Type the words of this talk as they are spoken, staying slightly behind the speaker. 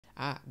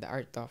the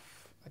art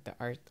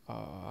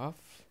of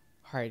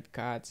hard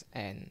cuts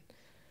and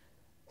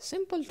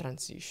simple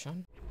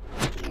transition.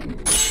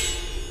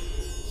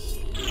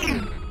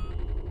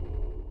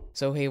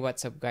 So hey,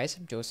 what's up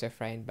guys? I'm Joseph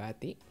Ryan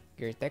Bati,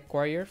 your tech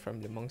warrior from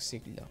 5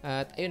 siglo.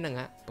 At ayun na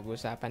nga,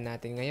 pag-usapan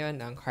natin ngayon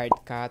ang hard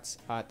cuts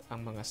at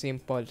ang mga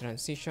simple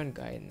transition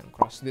gaya ng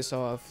cross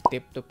dissolve,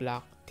 tip to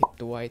black, tip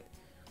to white.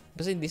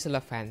 Basta hindi sila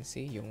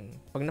fancy, yung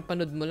pag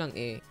napanood mo lang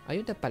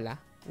ayun na pala,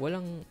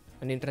 walang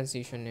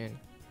transition na yun.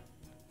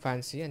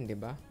 Fancy yan, di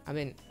ba? I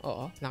mean,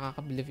 oo,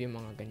 nakaka-believe yung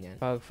mga ganyan.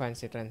 Pag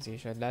fancy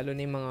transition, lalo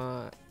na yung mga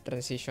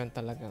transition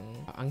talagang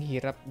ang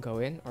hirap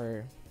gawin,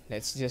 or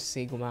let's just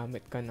say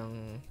gumamit ka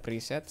ng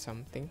preset,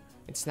 something.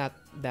 It's not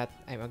that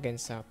I'm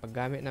against sa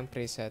paggamit ng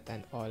preset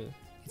and all.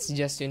 It's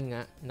just yun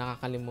nga,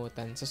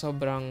 nakakalimutan. Sa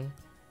sobrang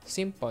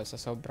simple,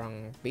 sa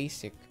sobrang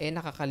basic,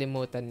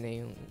 nakakalimutan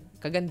na yung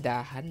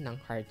kagandahan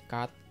ng hard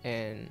cut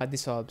and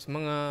dissolves.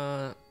 Mga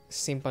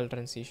simple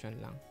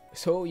transition lang.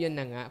 So, yun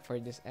na nga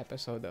for this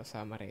episode of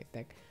Samu-Rye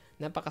Tech.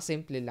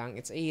 Napakasimple lang.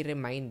 It's a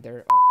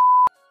reminder of...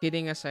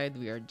 Kidding aside,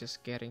 we are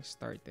just getting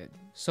started.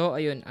 So,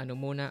 ayun, ano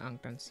muna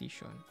ang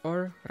transition?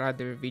 Or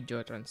rather,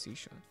 video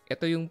transition.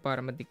 Ito yung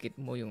para madikit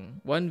mo yung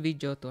one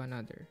video to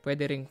another.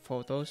 Pwede ring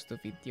photos to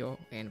video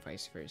and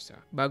vice versa.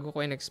 Bago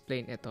ko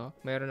in-explain ito,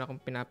 mayroon akong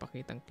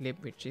pinapakitang clip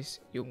which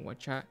is yung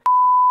watcha.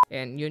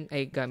 And yun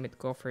ay gamit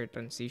ko for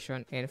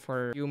transition and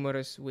for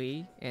humorous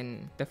way,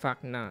 and the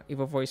fact na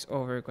i-voice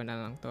over ko na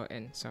lang to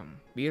and some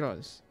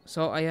b-rolls.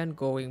 So ayan,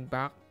 going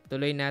back,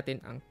 tuloy natin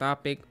ang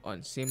topic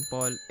on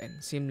simple and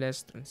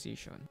seamless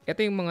transition.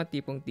 Ito yung mga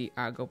tipong di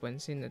agaw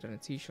pansin na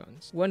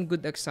transitions. One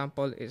good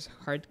example is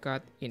hard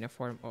cut in a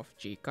form of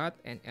J-cut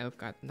and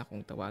L-cut na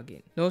kung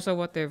tawagin. No sa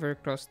whatever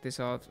cross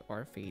dissolves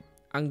or fade.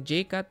 Ang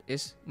J-cut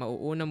is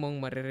mauuna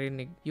mong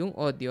maririnig yung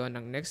audio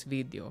ng next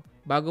video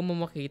bago mo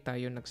makita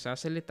yung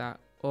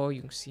nagsasalita o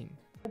yung scene.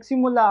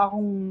 Nagsimula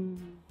akong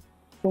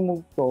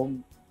tumugtog,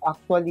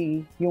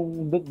 actually,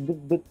 yung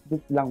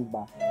dut lang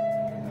ba?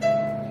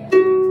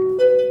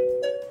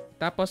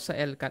 Tapos sa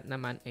L-cut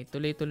naman ay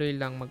tuloy-tuloy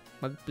lang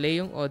mag-play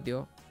yung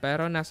audio,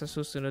 pero nasa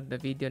susunod na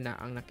video na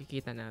ang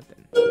nakikita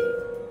natin.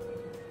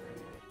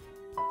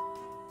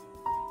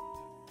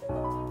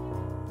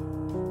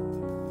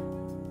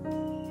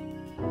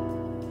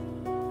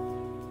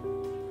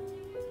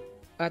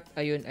 At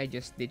ayun, I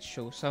just did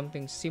show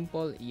something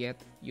simple yet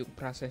yung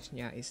process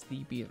niya is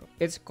the B-roll.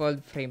 It's called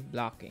frame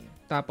blocking.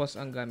 Tapos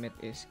ang gamit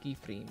is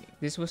keyframing.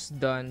 This was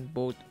done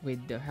both with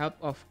the help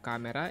of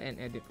camera and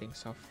editing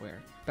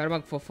software. Pero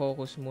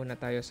magfo-focus muna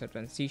tayo sa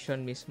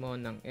transition mismo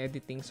ng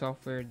editing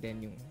software,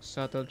 then yung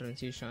subtle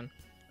transition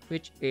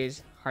which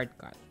is hard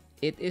cut.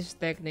 It is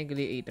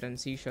technically a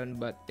transition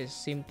but is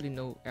simply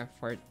no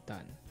effort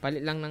done.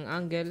 Palit lang ng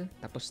angle,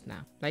 tapos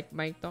na. Like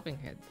my talking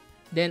head.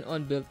 Then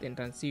on built-in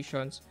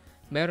transitions,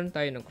 meron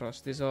tayo ng cross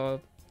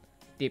dissolve,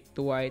 tip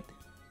to white,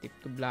 tip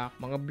to black,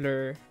 mga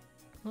blur.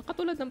 Mga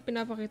katulad ng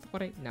pinapakita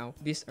ko right now,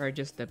 these are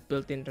just the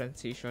built-in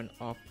transition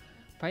of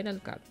Final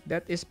Cut.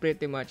 That is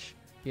pretty much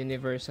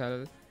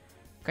universal.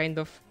 Kind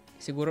of,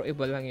 siguro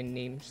iba lang yung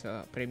name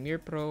sa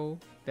Premiere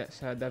Pro,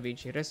 sa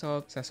DaVinci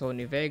Resolve, sa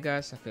Sony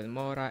Vegas, sa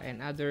Filmora,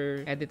 and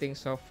other editing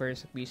software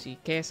sa PC.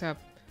 Kaya sa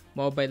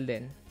mobile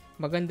din,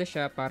 maganda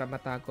siya para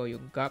matago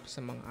yung gap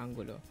sa mga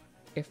angulo.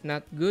 If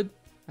not good,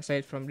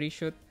 aside from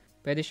reshoot,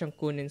 pwede siyang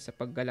kunin sa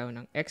paggalaw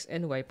ng X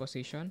and Y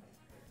position,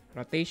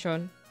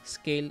 rotation,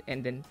 scale,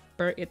 and then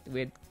pair it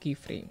with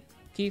keyframe.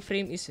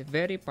 Keyframe is a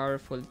very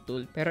powerful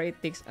tool pero it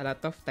takes a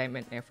lot of time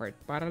and effort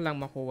para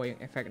lang makuha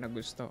yung effect na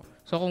gusto.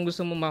 So kung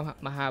gusto mo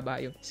mahaba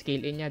yung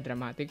scale in niya,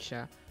 dramatic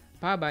siya,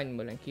 pahabaan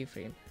mo lang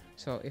keyframe.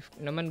 So if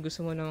naman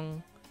gusto mo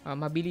ng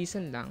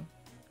mabilisan lang,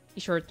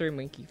 i-shorter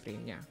mo yung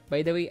keyframe niya.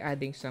 By the way,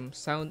 adding some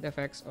sound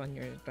effects on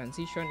your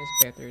transition is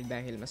better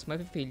dahil mas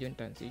ma-feel yung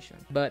transition.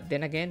 But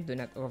then again, do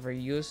not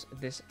overuse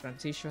this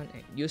transition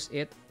and use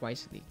it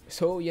wisely.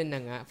 So, yun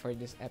na nga for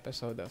this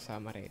episode of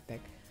Samu-Rye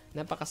Tech.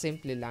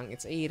 Napakasimple lang.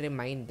 It's a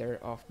reminder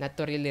of not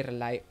to really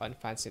rely on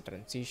fancy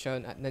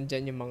transition at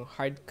nandyan yung mga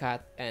hard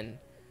cut and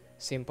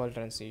simple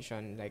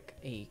transition like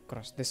a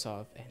cross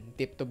dissolve and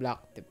tip to black,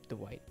 tip to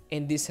white.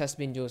 And this has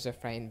been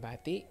Joseph Ryan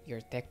Bati,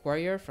 your tech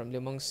warrior from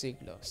 5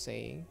 siglo,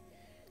 saying,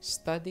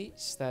 study,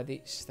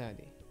 study,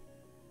 study,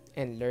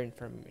 and learn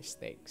from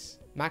mistakes.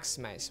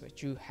 Maximize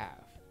what you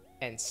have,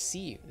 and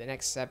see you the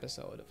next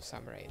episode of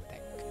Samu-Rye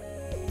Tech.